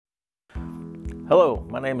Hello,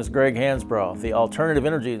 my name is Greg Hansbraugh, the Alternative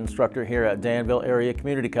Energy Instructor here at Danville Area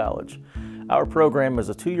Community College. Our program is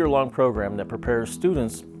a 2-year-long program that prepares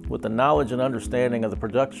students with the knowledge and understanding of the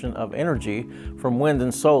production of energy from wind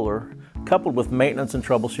and solar, coupled with maintenance and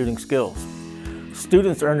troubleshooting skills.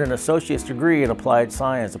 Students earn an associate's degree in applied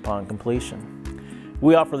science upon completion.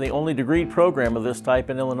 We offer the only degree program of this type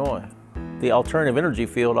in Illinois. The alternative energy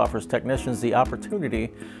field offers technicians the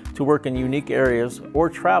opportunity to work in unique areas or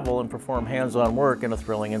travel and perform hands-on work in a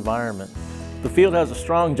thrilling environment. The field has a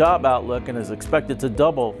strong job outlook and is expected to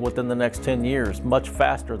double within the next 10 years, much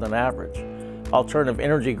faster than average. Alternative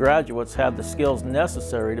energy graduates have the skills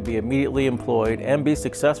necessary to be immediately employed and be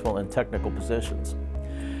successful in technical positions.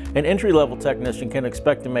 An entry-level technician can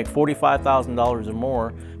expect to make $45,000 or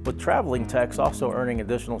more, with traveling techs also earning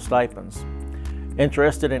additional stipends.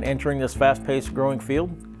 Interested in entering this fast-paced growing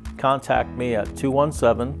field? Contact me at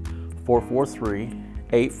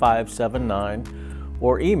 217-443-8579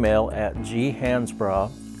 or email at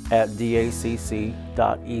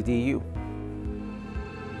ghansbraugh@dacc.edu.